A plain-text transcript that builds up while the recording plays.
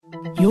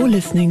You're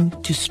listening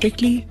to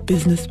Strictly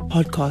Business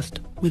Podcast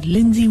with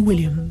Lindsay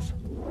Williams.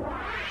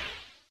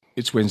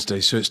 It's Wednesday,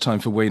 so it's time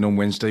for Wayne on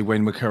Wednesday.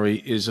 Wayne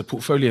McCurry is a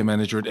portfolio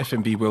manager at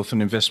FNB Wealth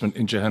and Investment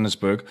in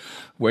Johannesburg.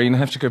 Wayne, I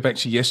have to go back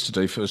to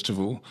yesterday, first of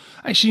all.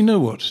 Actually, you know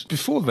what?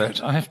 Before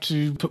that, I have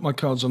to put my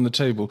cards on the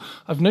table.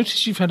 I've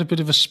noticed you've had a bit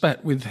of a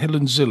spat with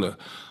Helen Ziller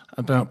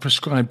about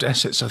prescribed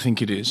assets, I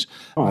think it is,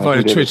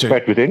 via Twitter. I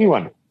spat with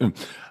anyone.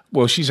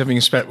 Well, she's having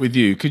a spat with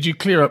you. Could you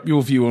clear up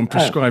your view on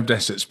prescribed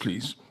assets,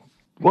 please?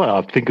 Well,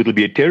 I think it'll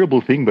be a terrible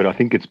thing, but I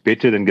think it's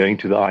better than going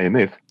to the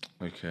IMF.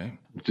 Okay.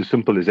 It's as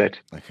simple as that.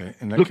 Okay.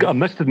 Look, I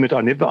must admit,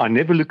 I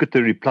never look at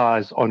the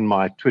replies on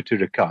my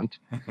Twitter account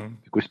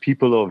because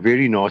people are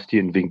very nasty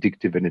and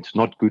vindictive, and it's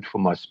not good for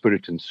my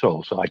spirit and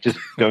soul. So I just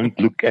don't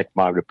look at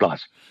my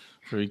replies.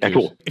 Very good. At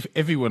all. If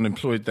everyone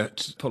employed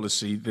that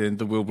policy, then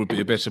the world would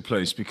be a better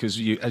place because,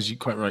 as you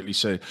quite rightly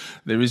say,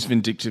 there is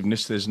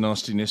vindictiveness, there's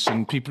nastiness,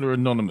 and people are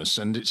anonymous.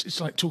 And it's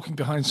like talking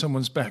behind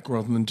someone's back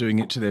rather than doing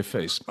it to their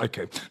face.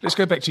 Okay, let's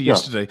go back to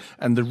yesterday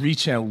and the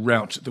retail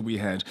rout that we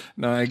had.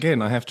 Now,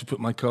 again, I have to put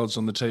my cards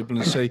on the table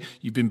and say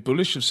you've been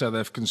bullish of South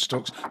African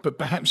stocks, but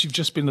perhaps you've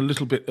just been a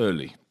little bit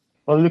early.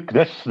 Well, look,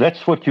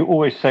 that's what you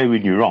always say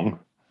when you're wrong,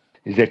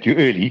 is that you're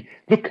early.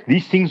 Look,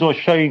 these things are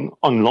showing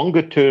on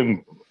longer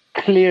term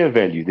clear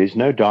value. There's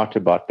no doubt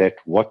about that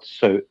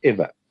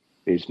whatsoever.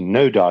 There's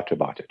no doubt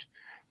about it.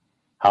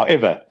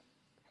 However,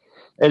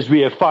 as we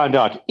have found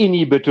out,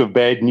 any bit of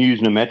bad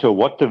news, no matter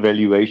what the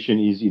valuation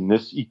is in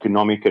this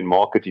economic and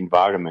market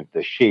environment,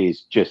 the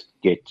shares just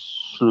get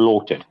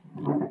slaughtered.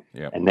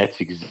 Yep. And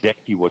that's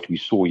exactly what we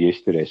saw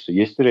yesterday. So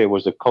yesterday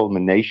was a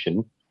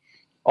culmination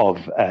of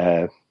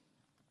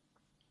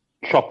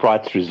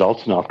Shoprite's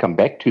results, and I'll come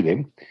back to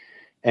them,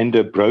 and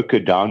a broker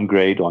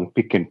downgrade on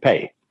Pick n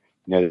Pay.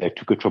 You know, they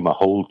took it from a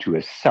hold to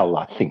a sell,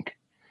 I think.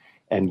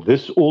 And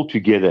this all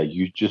together,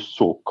 you just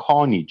saw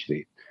carnage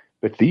there.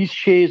 But these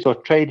shares are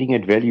trading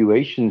at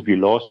valuations we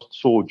last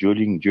saw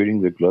during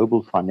the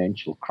global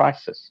financial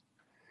crisis.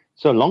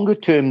 So longer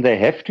term, they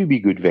have to be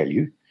good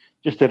value.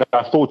 Just that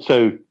I thought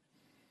so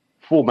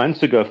 4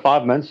 months ago,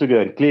 5 months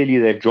ago, and clearly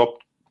they've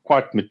dropped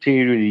quite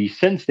materially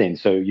since then.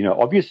 So, you know,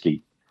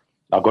 obviously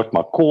I got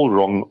my call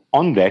wrong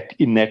on that,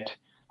 in that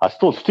I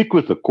still stick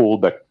with the call,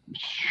 but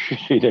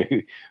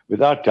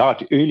without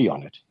doubt, early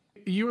on it.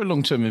 You're a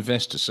long-term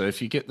investor, so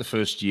if you get the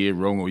first year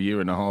wrong or year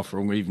and a half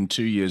wrong or even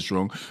 2 years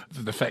wrong,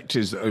 the fact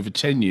is that over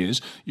 10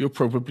 years, you're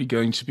probably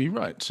going to be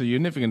right. So you're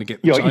never going to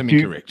get the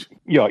timing correct.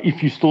 Yeah,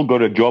 if you still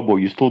got a job or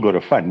you still got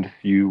a fund,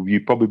 you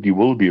probably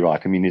will be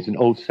right. I mean, there's an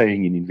old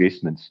saying in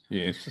investments.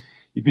 Yes.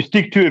 If you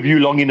stick to a view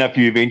long enough,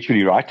 you're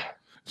eventually right.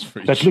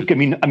 But true. Look, I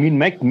mean,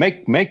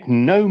 make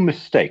no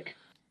mistake.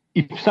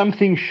 If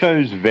something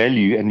shows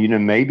value, and, you know,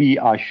 maybe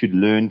I should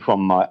learn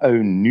from my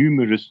own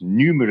numerous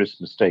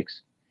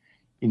mistakes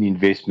in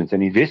investments.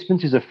 And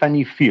investments is a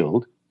funny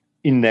field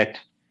in that,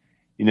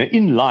 you know,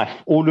 in life,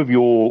 all of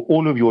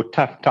your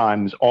tough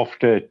times,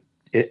 after,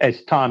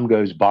 as time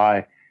goes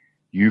by,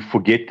 you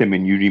forget them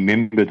and you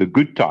remember the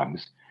good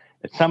times.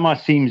 It somehow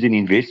seems in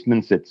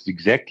investments it's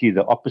exactly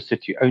the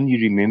opposite. You only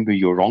remember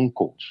your wrong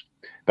calls.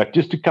 But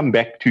just to come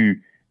back to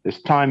this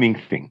timing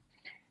thing,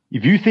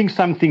 if you think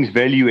something's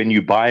value and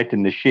you buy it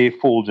and the share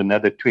falls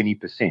another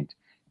 20%,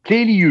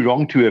 clearly you're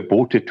wrong to have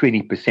bought it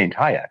 20%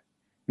 higher.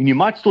 I mean, you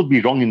might still be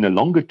wrong in the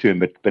longer term,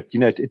 but you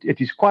know, it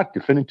is quite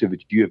definitive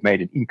that you have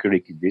made an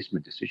incorrect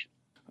investment decision.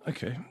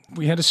 Okay.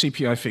 We had a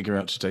CPI figure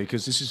out today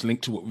because this is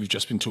linked to what we've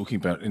just been talking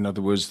about. In other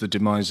words, the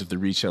demise of the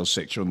retail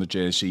sector on the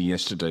JSE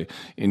yesterday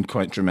in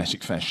quite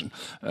dramatic fashion.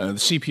 The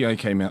CPI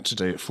came out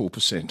today at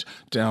 4%,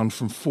 down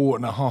from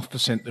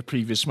 4.5% the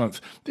previous month.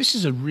 This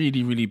is a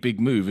really, really big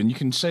move. And you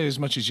can say as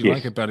much as you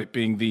like about it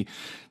being the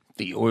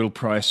oil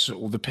price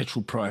or the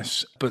petrol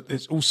price, but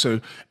it's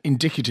also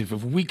indicative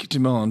of weak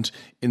demand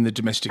in the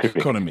domestic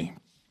economy.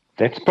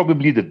 That's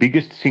probably the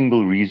biggest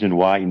single reason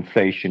why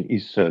inflation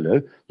is so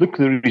low. Look,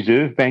 the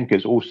Reserve Bank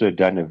has also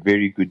done a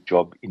very good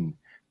job in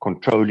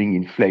controlling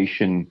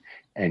inflation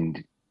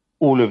and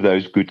all of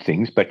those good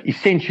things. But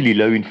essentially,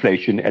 low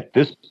inflation at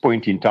this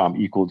point in time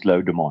equals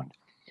low demand.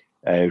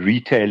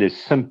 Retailers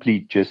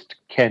simply just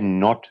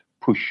cannot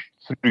push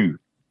through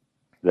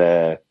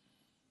the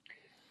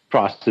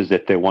prices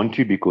that they want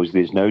to because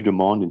there's no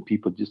demand and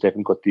people just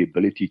haven't got the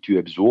ability to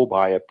absorb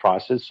higher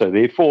prices. So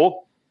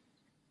therefore,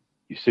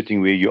 you're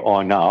sitting where you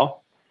are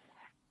now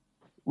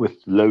with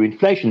low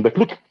inflation. But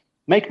look,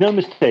 make no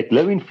mistake,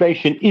 low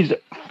inflation is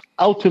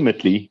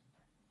ultimately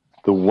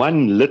the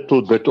one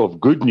little bit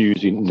of good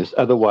news in this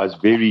otherwise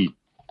very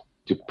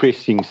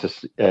depressing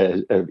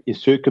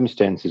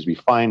circumstances we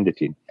find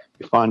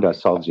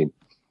ourselves in.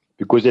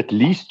 Because at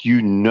least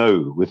you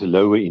know with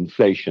lower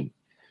inflation,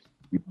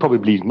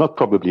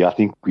 I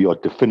think we are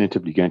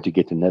definitively going to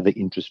get another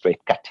interest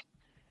rate cut.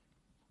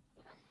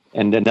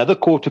 And another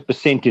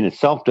 0.25% in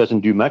itself doesn't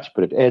do much,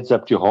 but it adds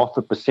up to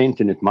 0.5%,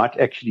 and it might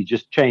actually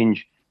just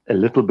change a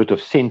little bit of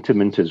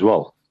sentiment as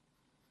well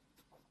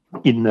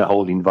in the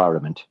whole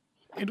environment.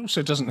 It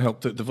also doesn't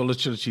help that the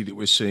volatility that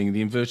we're seeing,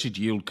 the inverted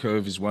yield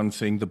curve is one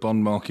thing, the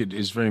bond market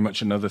is very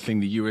much another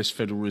thing. The US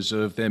Federal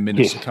Reserve, their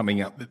minutes are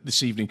coming out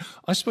this evening.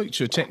 I spoke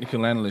to a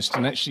technical analyst,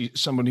 and actually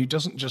someone who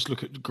doesn't just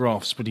look at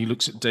graphs, but he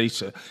looks at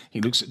data.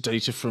 He looks at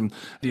data from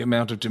the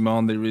amount of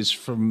demand there is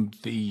from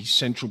the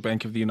Central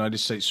Bank of the United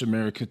States of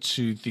America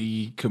to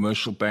the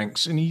commercial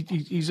banks, and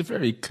he's a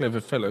very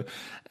clever fellow.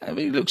 I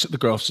mean, he looks at the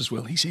graphs as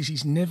well. He says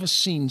he's never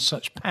seen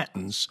such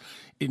patterns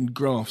in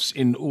graphs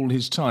in all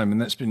his time, and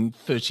that's been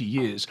 30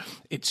 years.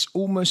 It's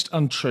almost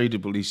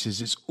untradeable, he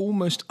says. It's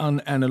almost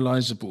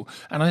unanalyzable.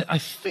 And I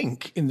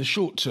think in the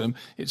short term,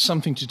 it's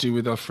something to do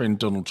with our friend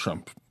Donald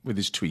Trump, with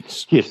his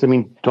tweets. Yes, I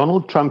mean,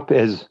 Donald Trump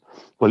is...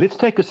 Well, let's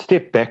take a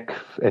step back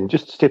and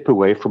just step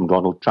away from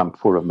Donald Trump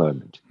for a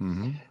moment.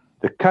 Mm-hmm.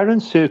 The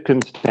current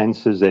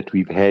circumstances that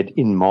we've had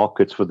in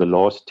markets for the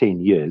last 10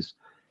 years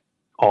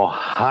are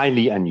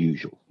highly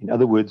unusual. In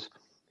other words,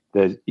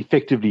 there's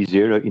effectively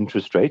zero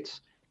interest rates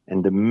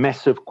and the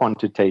massive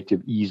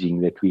quantitative easing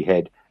that we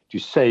had to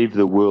save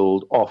the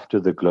world after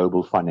the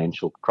global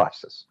financial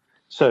crisis.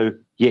 So,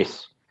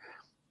 yes,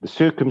 the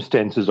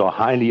circumstances are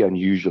highly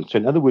unusual. So,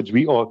 in other words,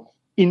 we are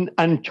in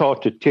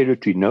uncharted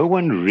territory. No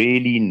one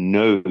really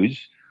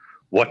knows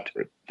what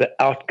the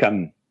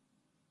outcome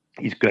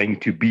is going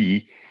to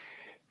be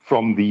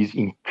from these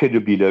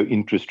incredibly low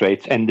interest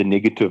rates and the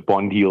negative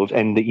bond yields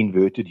and the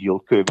inverted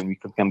yield curve. And we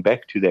can come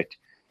back to that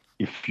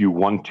if you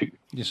want to.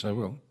 Yes, I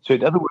will. So,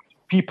 in other words,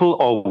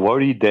 people are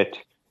worried that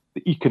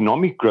the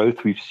economic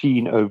growth we've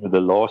seen over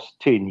the last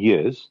 10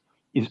 years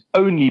is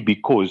only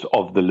because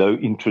of the low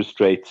interest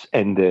rates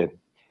and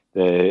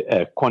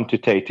the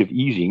quantitative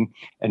easing.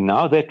 And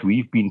now that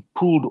we've been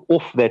pulled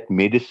off that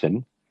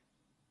medicine,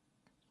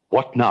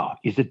 what now?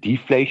 Is it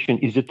deflation?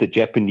 Is it the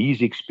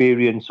Japanese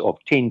experience of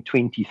 10,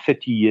 20,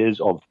 30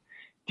 years of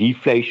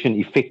deflation,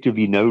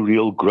 effectively no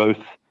real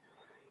growth,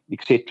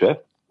 etc.?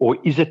 Or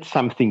is it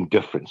something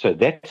different? So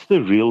that's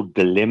the real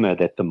dilemma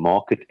that the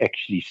market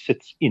actually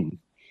sits in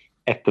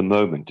at the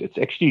moment. It's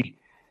actually,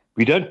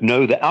 we don't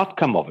know the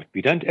outcome of it.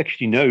 We don't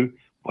actually know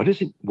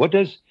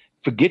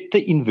forget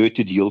the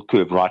inverted yield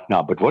curve right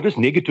now, but what does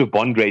negative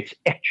bond rates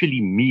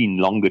actually mean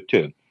longer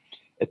term?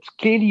 It's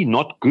clearly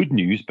not good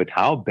news, but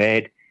how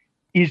bad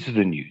is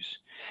the news?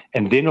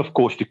 And then, of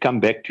course, to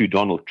come back to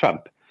Donald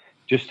Trump,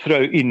 just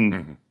throw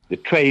in the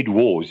trade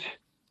wars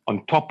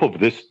on top of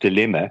this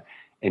dilemma,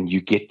 and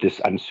you get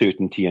this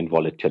uncertainty and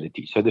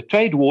volatility. So the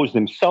trade wars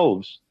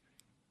themselves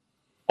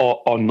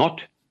are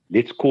not,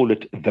 let's call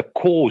it, the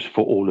cause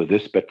for all of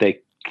this, but they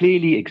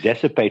clearly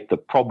exacerbate the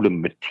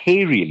problem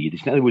materially.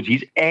 In other words,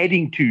 he's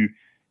adding to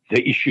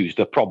the issues,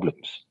 the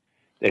problems,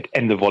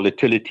 and the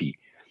volatility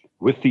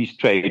with these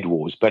trade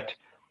wars. But,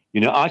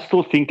 I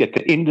still think at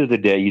the end of the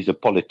day, he's a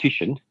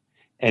politician,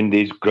 and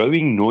there's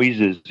growing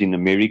noises in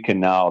America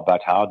now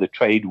about how the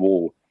trade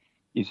war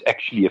is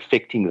actually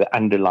affecting the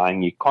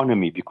underlying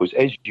economy, because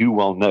as you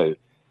well know,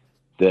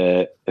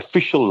 the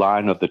official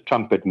line of the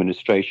Trump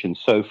administration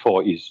so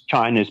far is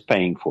China's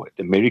paying for it.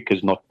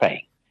 America's not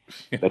paying.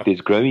 But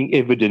there's growing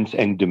evidence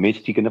and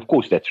domestic, and of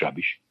course that's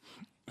rubbish.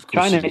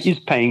 China is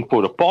paying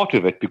for a part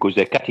of it because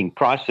they're cutting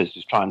prices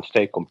to try and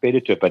stay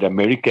competitive, but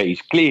America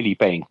is clearly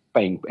paying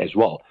as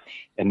well.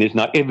 And there's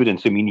no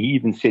evidence. I mean, he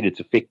even said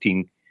it's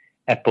affecting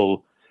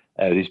Apple.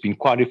 There's been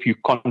quite a few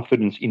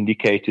confidence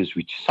indicators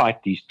which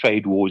cite these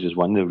trade wars as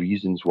one of the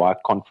reasons why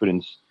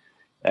confidence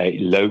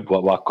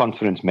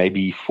may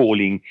be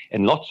falling.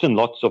 And lots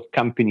of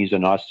companies are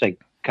now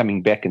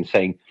coming back and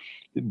saying,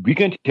 we're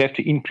going to have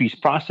to increase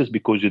prices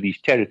because of these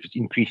tariffs. It's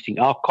increasing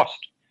our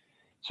cost.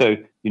 So,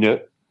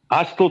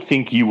 I still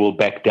think he will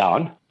back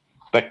down.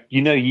 But,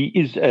 he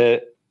is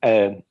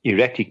an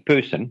erratic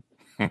person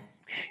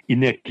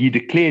in that he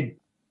declared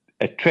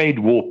a trade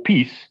war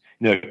peace,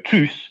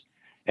 truce,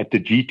 at the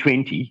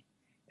G20,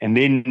 and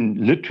then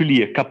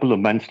literally a couple of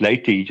months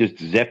later, he just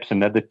zaps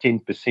another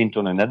 10%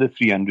 on another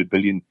 300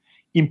 billion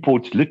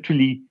imports,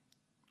 literally,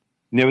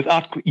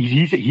 without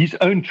his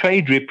own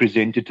trade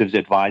representatives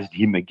advised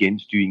him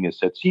against doing this.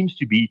 So it seems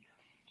to be,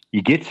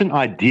 he gets an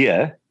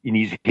idea in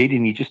his head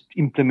and he just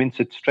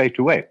implements it straight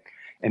away.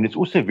 And it's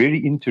also very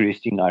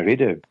interesting. I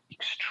read an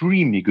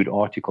extremely good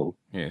article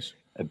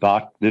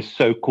about this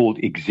so-called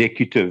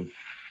executive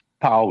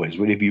powers,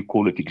 whatever you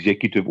call it,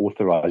 executive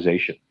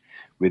authorization,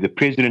 where the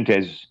president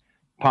has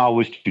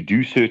powers to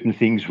do certain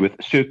things with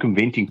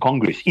circumventing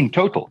Congress in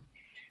total.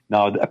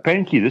 Now,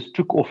 apparently this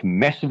took off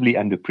massively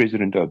under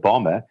President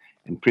Obama,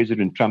 and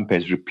President Trump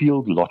has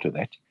repealed a lot of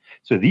that.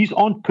 So these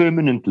aren't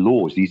permanent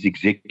laws, these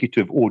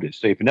executive orders.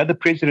 So if another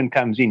president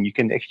comes in, you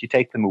can actually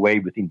take them away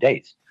within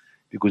days,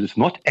 because it's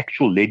not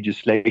actual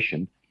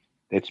legislation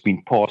that's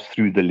been passed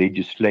through the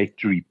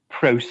legislatory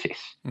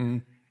process.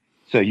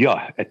 So,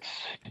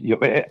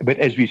 but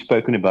as we've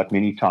spoken about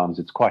many times,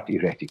 it's quite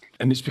erratic.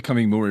 And it's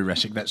becoming more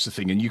erratic, that's the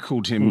thing. And you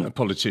called him a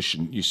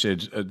politician. You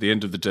said at the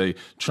end of the day,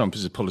 Trump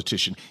is a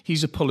politician.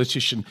 He's a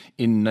politician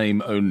in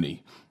name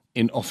only,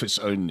 in office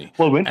only.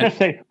 Well, when I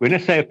say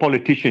a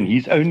politician,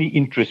 his only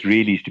interest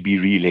really is to be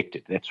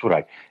re-elected.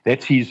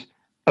 That's his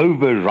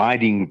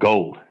overriding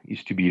goal,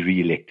 is to be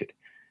re-elected.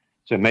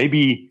 So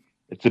maybe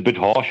it's a bit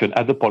harsh on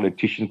other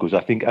politicians, because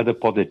I think other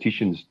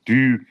politicians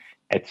do,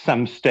 at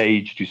some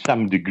stage, to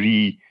some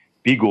degree,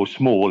 big or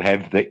small,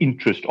 have the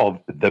interest of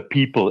the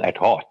people at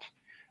heart.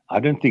 I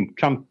don't think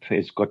Trump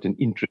has got an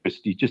interest.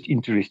 He's just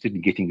interested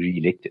in getting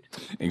re-elected.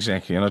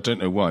 Exactly, and I don't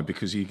know why,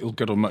 because he'll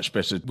get on much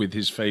better with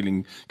his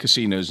failing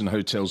casinos and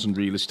hotels and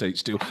real estate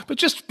still. But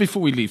just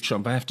before we leave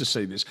Trump, I have to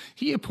say this.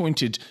 He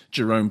appointed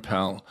Jerome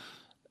Powell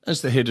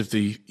as the head of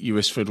the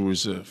US Federal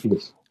Reserve.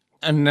 Yes.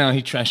 And now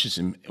he trashes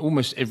him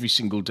almost every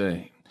single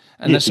day.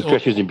 And Yes, he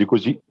trashes him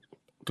because he...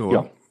 Go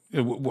on.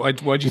 Yeah. Why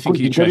do you think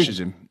he trashes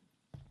him?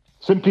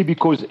 Simply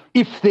because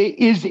if there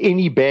is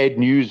any bad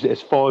news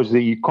as far as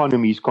the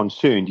economy is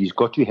concerned, he's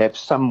got to have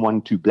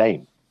someone to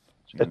blame.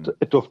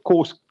 It of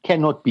course,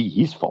 cannot be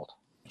his fault.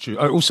 True.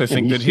 I also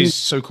think that his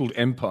so-called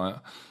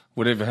empire,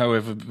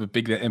 however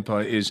big that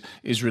empire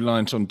is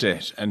reliant on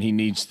debt, and he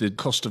needs the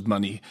cost of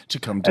money to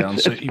come down.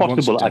 It's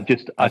possible.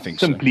 I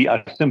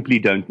simply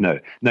don't know.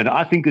 No,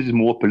 I think this is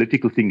more a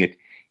political thing. That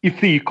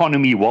if the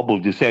economy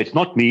wobbled, you say it's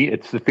not me,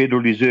 it's the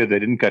Federal Reserve. They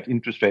didn't cut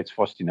interest rates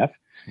fast enough.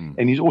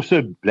 And he's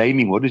also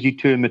blaming, what does he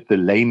term it, the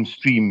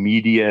lamestream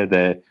media,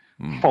 the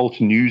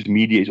false news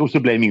media. He's also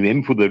blaming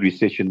them for the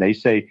recession. They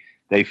say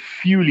they're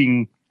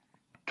fueling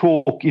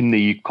talk in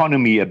the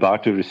economy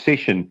about a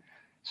recession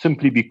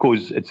simply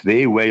because it's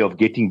their way of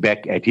getting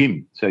back at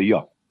him. So,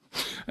 yeah.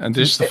 And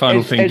this is the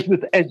final thing.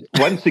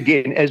 Once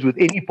again, as with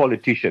any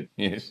politician,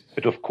 yes,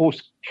 it of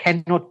course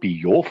cannot be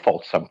your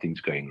fault something's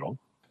going wrong.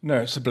 No,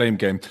 it's a blame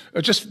game.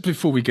 Just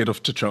before we get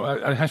off to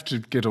Trump, I have to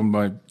get on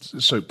my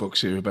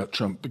soapbox here about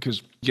Trump,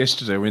 because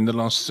yesterday, or in the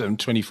last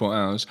 24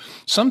 hours,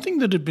 something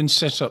that had been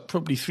set up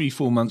probably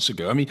 3-4 months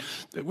ago. I mean,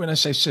 when I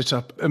say set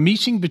up, a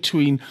meeting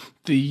between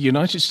the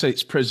United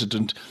States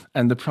president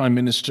and the prime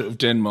minister of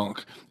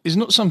Denmark is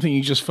not something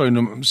you just phone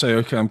them and say,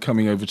 okay, I'm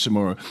coming over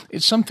tomorrow.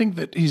 It's something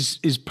that is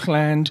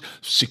planned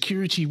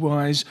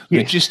security-wise,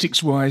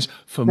 logistics-wise,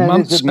 for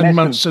months and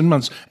months and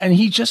months. And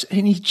he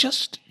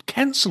just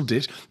cancelled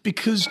it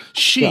because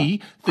the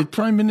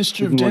Prime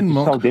Minister of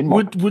Denmark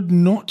would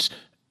not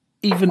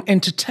even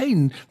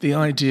entertain the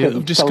idea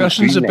of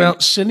discussions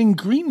about selling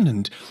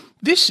Greenland.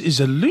 This is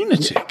a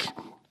lunatic.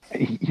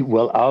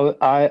 Well,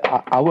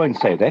 I won't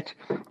say that,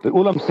 but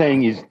all I'm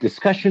saying is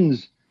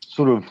discussions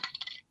sort of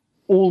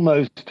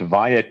almost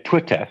via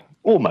Twitter,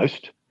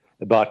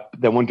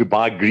 about they want to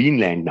buy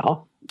Greenland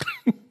now.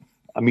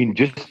 I mean,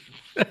 just,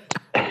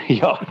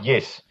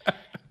 yes.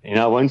 And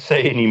I won't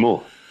say any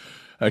more.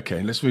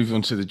 Okay, let's move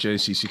on to the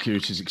JSE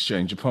Securities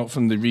Exchange. Apart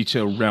from the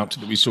retail rout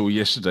that we saw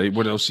yesterday,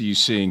 what else are you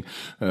seeing,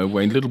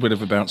 Wayne? A little bit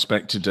of a bounce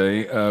back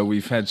today.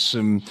 We've had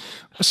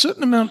a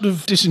certain amount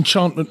of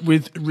disenchantment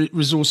with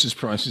resources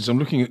prices. I'm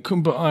looking at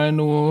Kumba Iron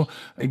Ore,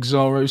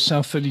 Exxaro,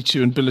 South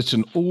 32 and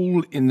Billiton,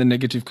 all in the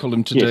negative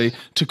column today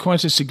to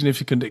quite a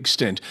significant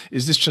extent.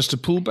 Is this just a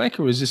pullback,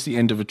 or is this the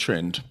end of a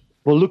trend?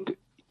 Well, look,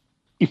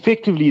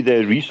 effectively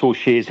the resource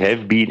shares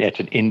have been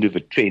at an end of a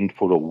trend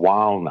for a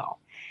while now.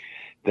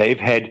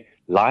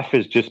 Life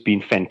has just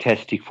been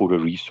fantastic for the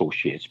resource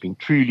share. It's been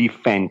truly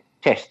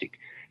fantastic,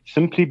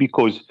 simply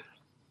because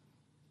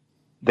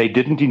they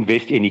didn't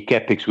invest any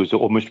capex because they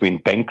almost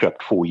went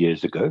bankrupt 4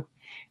 years ago.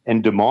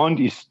 And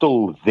demand is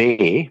still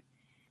there,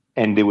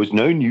 and there was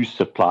no new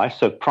supply,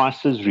 so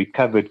prices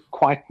recovered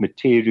quite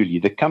materially.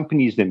 The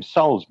companies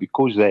themselves,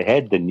 because they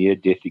had the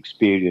near-death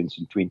experience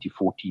in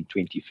 2014,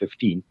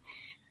 2015,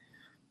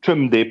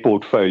 trimmed their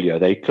portfolio.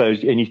 They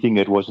closed anything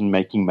that wasn't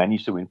making money.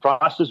 So when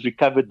prices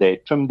recovered, they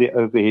trimmed their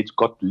overheads,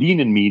 got lean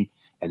and mean,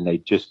 and they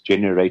just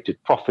generated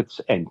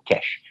profits and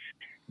cash,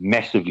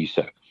 massively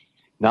so.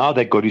 Now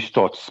they've got to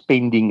start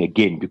spending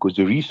again, because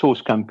the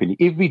resource company,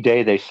 every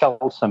day they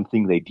sell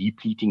something, they're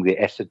depleting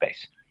their asset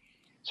base.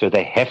 So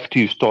they have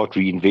to start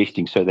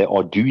reinvesting. So they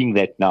are doing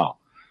that now.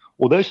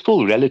 Although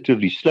still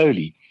relatively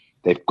slowly,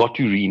 they've got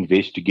to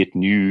reinvest to get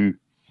new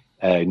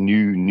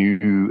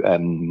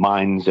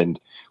mines and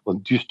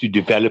just to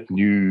develop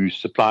new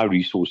supply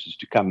resources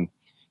to come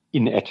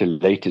in at a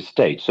later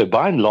stage. So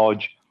by and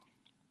large,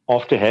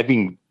 after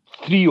having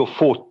 3 or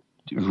 4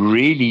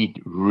 really,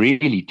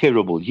 really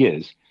terrible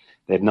years,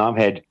 they've now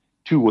had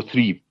 2 or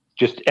 3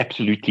 just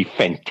absolutely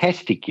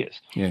fantastic years.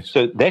 Yes.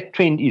 So that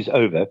trend is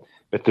over.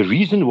 But the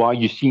reason why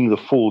you're seeing the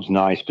falls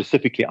now is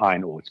specifically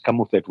iron ore. It's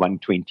come off that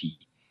 120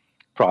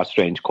 price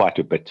range quite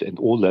a bit, and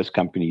all those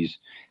companies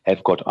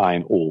have got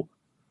iron ore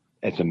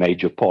as a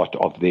major part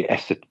of their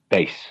asset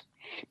base.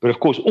 But of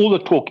course, all the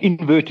talk,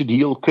 inverted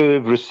yield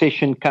curve,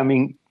 recession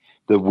coming,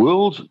 the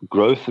world's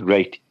growth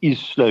rate is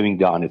slowing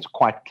down. It's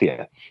quite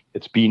clear.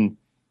 It's been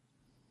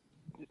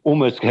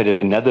almost had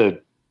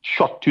another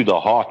shot to the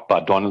heart by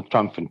Donald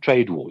Trump and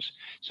trade wars.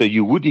 So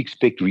you would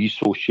expect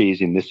resource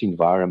shares in this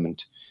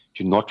environment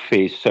to not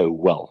fare so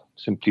well.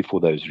 simply for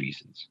those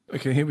reasons.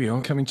 Okay, here we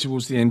are, coming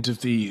towards the end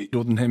of the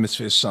Northern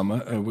Hemisphere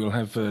summer. We'll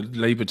have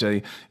Labour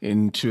Day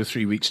in 2 or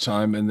 3 weeks'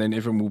 time, and then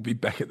everyone will be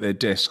back at their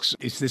desks.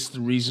 Is this the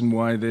reason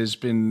why there's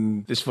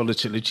been this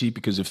volatility,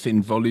 because of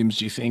thin volumes,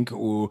 do you think,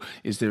 or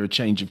is there a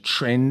change of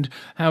trend?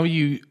 How are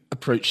you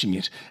approaching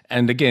it?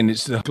 And again,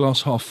 it's the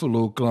glass half full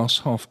or glass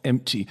half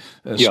empty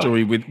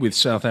story with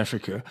South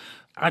Africa.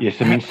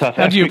 Yes, I mean, South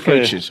Africa... How do you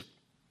approach it?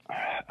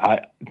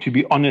 To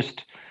be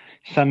honest,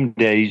 some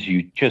days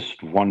you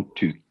just want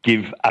to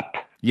give up.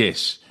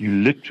 Yes. You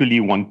literally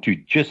want to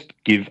just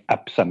give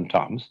up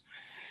sometimes.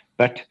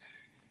 But,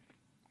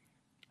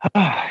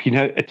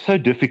 it's so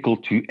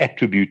difficult to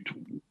attribute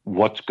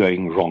what's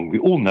going wrong. We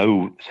all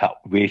know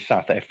where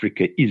South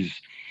Africa is.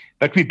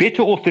 But we're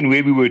better off than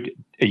where we were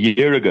a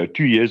year ago,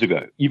 2 years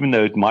ago, even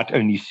though it might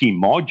only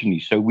seem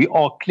marginally. So we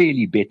are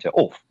clearly better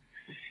off.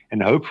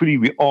 And hopefully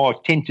we are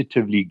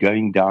tentatively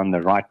going down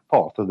the right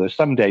path. Although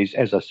some days,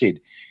 as I said,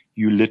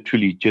 you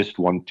literally just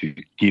want to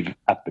give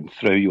up and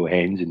throw your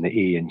hands in the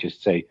air and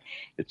just say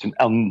it's an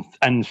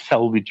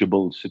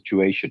unsalvageable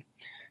situation.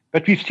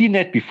 But we've seen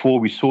that before.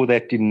 We saw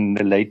that in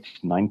the late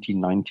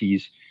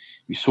 1990s.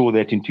 We saw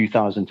that in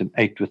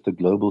 2008 with the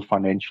global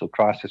financial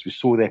crisis. We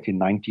saw that in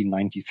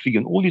 1993.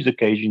 On all these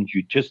occasions,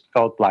 you just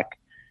felt like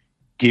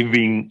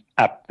giving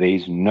up.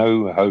 There's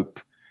no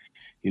hope.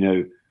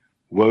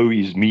 Woe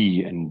is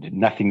me, and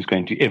nothing's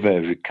going to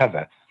ever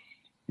recover.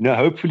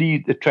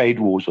 Hopefully the trade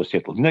wars are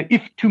settled.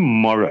 If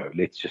tomorrow,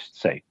 let's just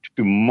say,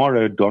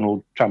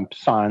 Donald Trump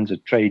signs a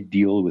trade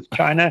deal with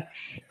China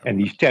and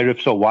these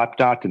tariffs are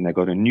wiped out and they've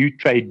got a new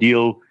trade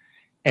deal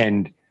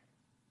and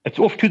it's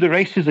off to the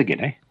races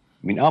again, I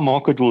mean, our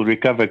market will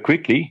recover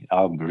quickly,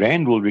 our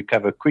rand will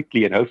recover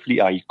quickly, and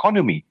hopefully our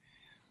economy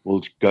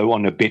will go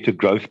on a better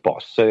growth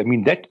path. So, I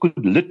mean, that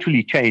could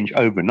literally change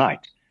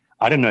overnight.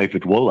 I don't know if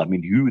it will. I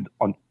mean, who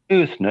on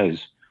earth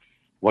knows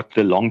what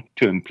the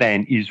long-term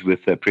plan is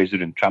with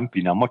President Trump?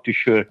 I'm not too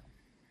sure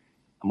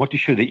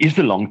there is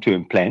a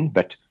long-term plan,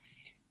 but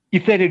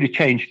if that had to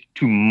change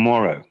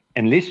tomorrow,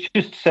 and let's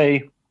just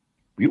say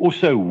we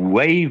also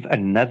wave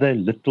another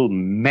little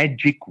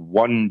magic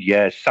wand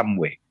here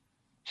somewhere,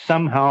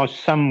 somehow,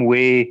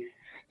 somewhere,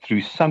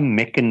 through some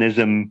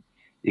mechanism,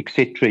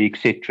 etc.,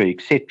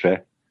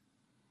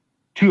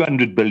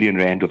 200 billion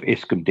rand of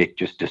Eskom debt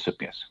just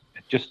disappears.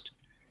 It just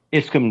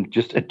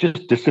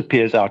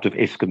disappears out of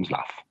Eskom's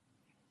life.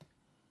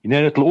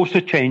 It'll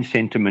also change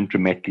sentiment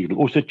dramatically. It'll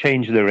also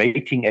change the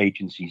rating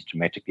agencies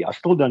dramatically. I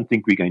still don't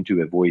think we're going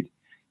to avoid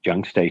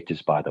junk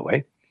status, by the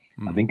way.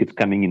 I think it's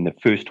coming in the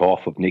first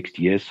half of next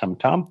year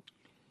sometime.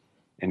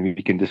 And we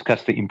can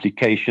discuss the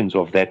implications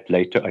of that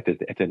later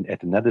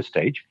at another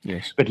stage.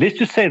 Yes. But let's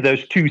just say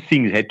those two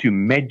things had to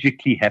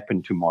magically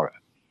happen tomorrow.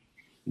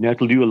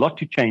 It'll do a lot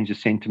to change the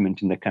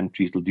sentiment in the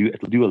country. It'll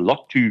do a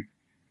lot to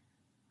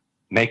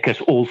make us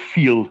all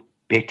feel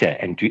better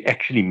and to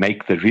actually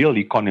make the real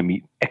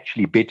economy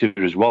actually better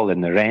as well,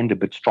 and the rand a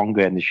bit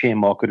stronger and the share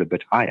market a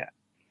bit higher.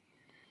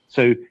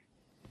 So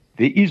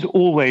there is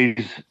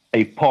always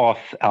a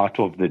path out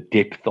of the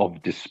depth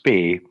of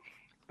despair.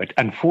 But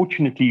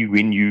unfortunately,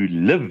 when you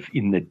live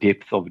in the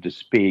depth of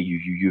despair,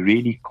 you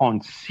really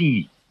can't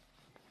see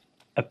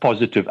a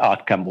positive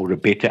outcome or a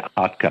better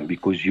outcome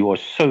because you are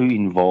so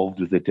involved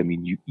with it. I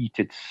mean, you eat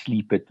it,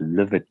 sleep it,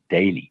 live it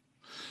daily.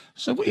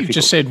 So what you've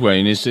just said,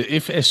 Wayne, is that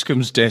if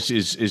Eskom's debt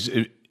is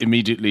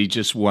immediately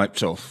just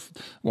wiped off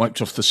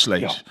the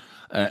slate,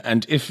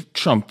 and if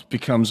Trump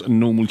becomes a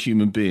normal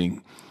human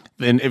being,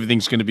 then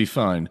everything's going to be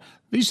fine.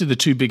 These are the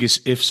two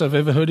biggest ifs I've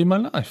ever heard in my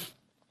life.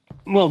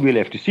 Well, we'll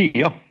have to see,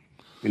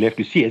 We'll have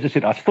to see. As I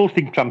said, I still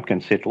think Trump can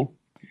settle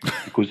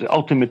because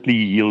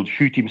ultimately he'll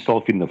shoot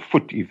himself in the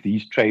foot if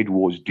these trade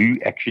wars do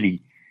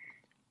actually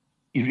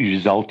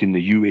result in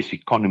the U.S.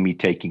 economy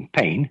taking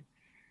pain.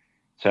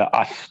 So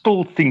I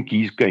still think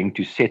he's going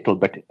to settle.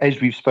 But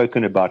as we've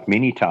spoken about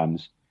many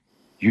times,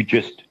 you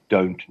just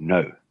don't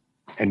know.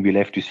 And we'll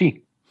have to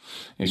see.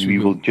 Yes, we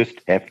will just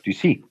have to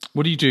see.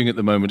 What are you doing at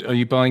the moment? Are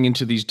you buying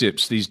into these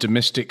dips, these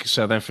domestic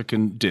South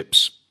African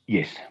dips?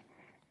 Yes.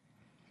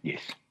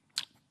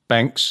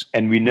 Banks,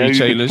 and we know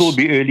retailers. You could still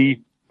be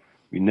early.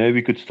 We know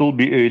we could still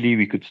be early.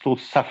 We could still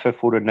suffer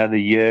for another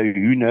year.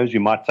 Who knows? We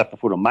might suffer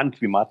for a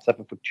month. We might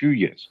suffer for 2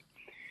 years.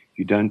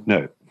 You don't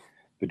know.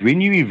 But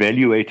when you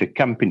evaluate a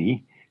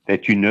company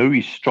that you know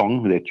is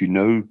strong, that you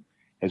know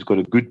has got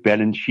a good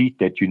balance sheet,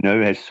 that you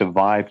know has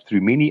survived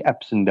through many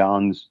ups and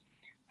downs,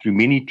 through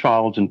many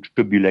trials and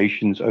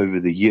tribulations over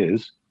the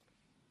years,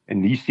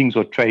 and these things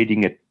are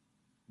trading at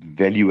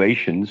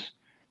valuations,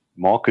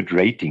 market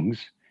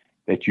ratings,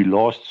 that you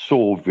last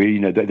saw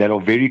that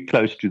are very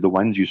close to the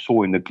ones you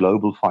saw in the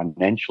global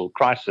financial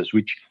crisis,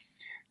 which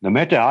no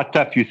matter how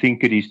tough you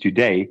think it is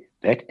today,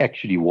 that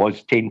actually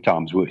was 10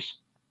 times worse.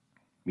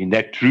 I mean,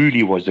 that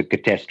truly was a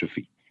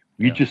catastrophe.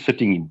 We're just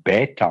sitting in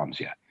bad times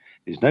here.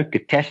 There's no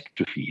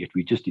catastrophe yet.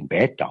 We're just in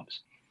bad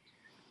times.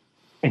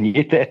 And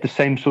yet at the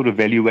same sort of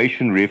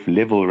valuation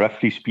level,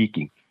 roughly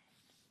speaking,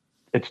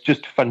 it's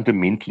just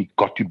fundamentally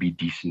got to be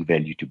decent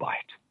value to buy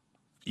it.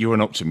 You're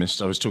an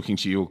optimist. I was talking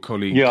to your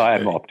colleague. Yeah, I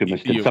am an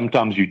optimist. And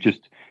sometimes you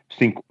just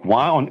think,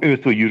 why on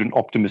earth are you an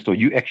optimist? Or are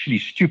you actually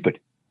stupid?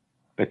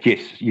 But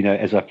yes,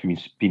 as I've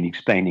been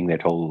explaining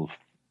that whole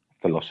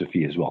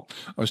philosophy as well.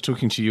 I was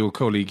talking to your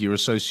colleague, your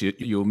associate,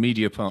 your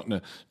media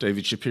partner,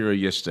 David Shapiro,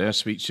 yesterday. I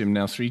speak to him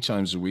now 3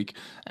 times a week.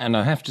 And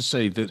I have to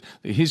say that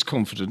his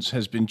confidence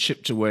has been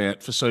chipped away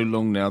at for so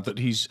long now that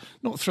he's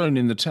not thrown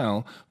in the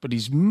towel, but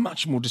he's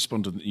much more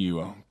despondent than you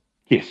are.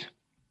 Yes.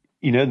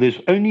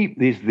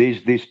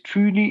 There's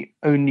truly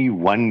only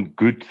one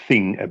good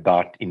thing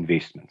about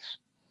investments,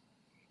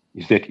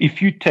 is that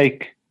if you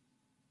take,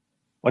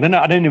 I don't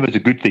know if it's a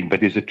good thing, but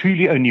there's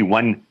truly only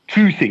one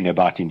true thing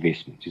about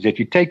investments, is that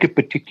you take a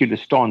particular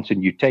stance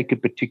and you take a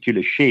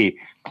particular share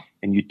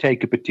and you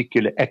take a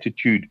particular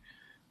attitude,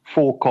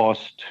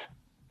 forecast,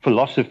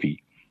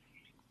 philosophy,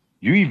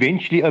 you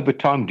eventually over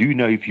time do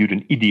know if you're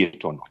an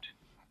idiot or not.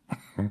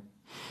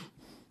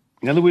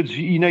 In other words,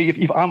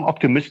 if I'm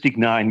optimistic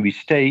now and we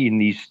stay in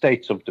these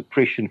states of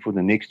depression for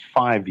the next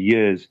 5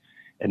 years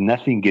and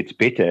nothing gets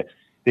better,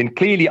 then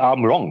clearly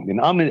I'm wrong. Then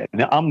I'm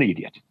the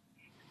idiot.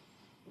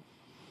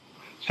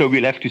 So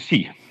we'll have to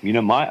see.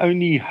 My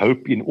only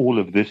hope in all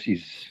of this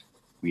is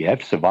we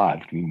have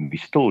survived. We're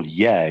still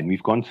here, and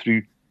we've gone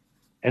through,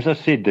 as I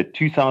said, that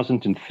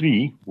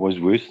 2003 was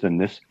worse than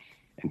this.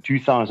 In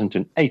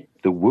 2008,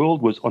 the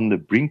world was on the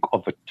brink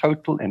of a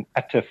total and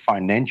utter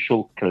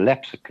financial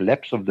collapse, a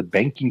collapse of the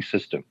banking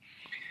system,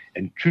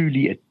 and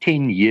truly a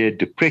 10-year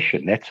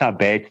depression. That's how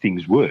bad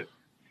things were.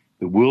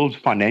 The world's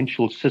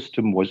financial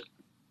system was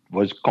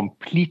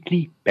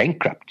completely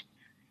bankrupt.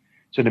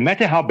 So no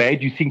matter how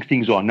bad you think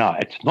things are now,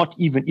 it's not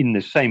even in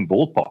the same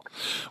ballpark.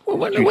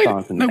 Well,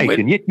 2008,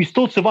 and yet we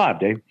still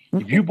survived. Eh?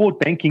 If you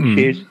bought banking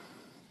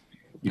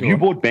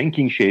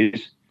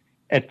shares,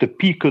 at the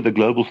peak of the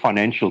global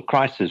financial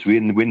crisis,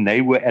 when they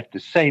were at the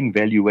same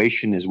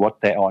valuation as what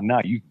they are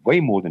now, you've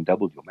way more than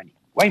doubled your money.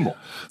 Way more.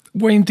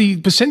 Wayne, the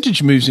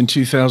percentage moves in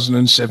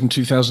 2007,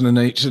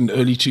 2008 and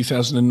early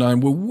 2009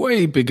 were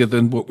way bigger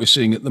than what we're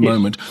seeing at the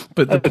moment.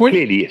 But the point,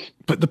 clearly, yes.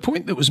 But the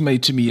point that was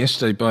made to me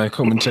yesterday by a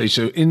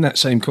commentator in that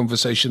same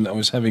conversation that I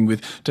was having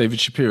with David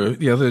Shapiro,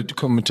 the other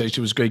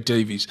commentator was Greg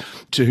Davies,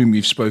 to whom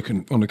you've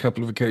spoken on a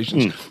couple of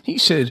occasions. He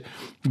said,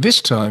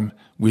 this time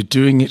we're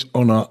doing it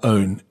on our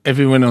own.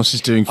 Everyone else is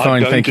doing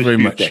fine. Thank you very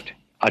much.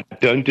 I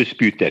don't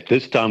dispute that.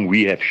 This time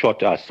we have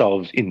shot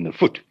ourselves in the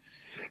foot.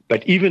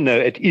 But even though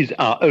it is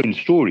our own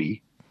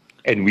story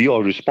and we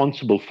are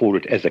responsible for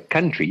it as a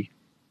country,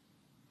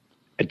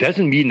 it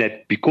doesn't mean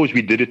that because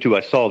we did it to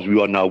ourselves, we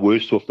are now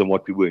worse off than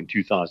what we were in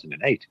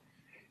 2008.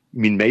 I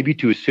mean, maybe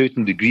to a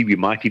certain degree, we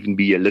might even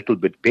be a little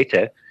bit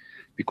better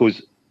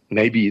because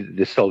maybe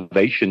the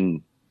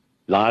salvation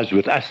lies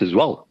with us as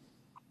well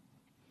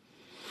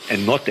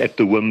and not at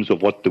the whims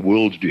of what the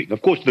world's doing.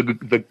 Of course,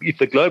 if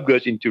the globe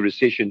goes into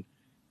recession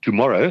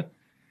tomorrow,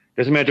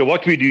 doesn't matter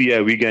what we do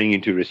here, we're going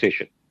into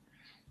recession.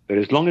 But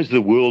as long as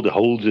the world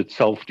holds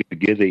itself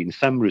together in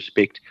some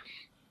respect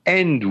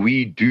and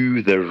we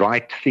do the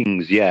right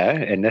things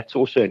here, and that's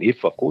also an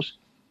if, of course,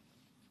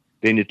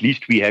 then at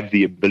least we have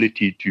the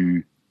ability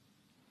to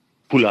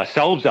pull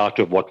ourselves out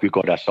of what we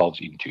got ourselves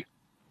into.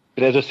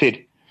 But as I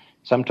said,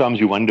 sometimes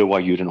you wonder why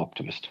you're an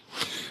optimist.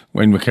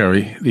 Wayne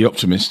McCurry, the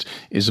optimist,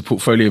 is a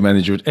portfolio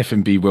manager at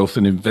FNB Wealth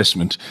and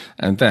Investment,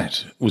 and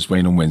that was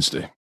Wayne on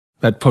Wednesday.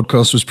 That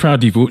podcast was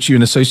proudly brought to you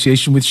in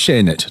association with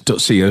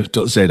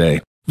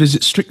sharenet.co.za.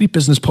 Visit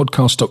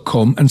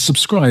strictlybusinesspodcast.com and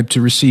subscribe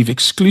to receive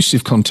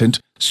exclusive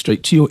content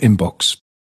straight to your inbox.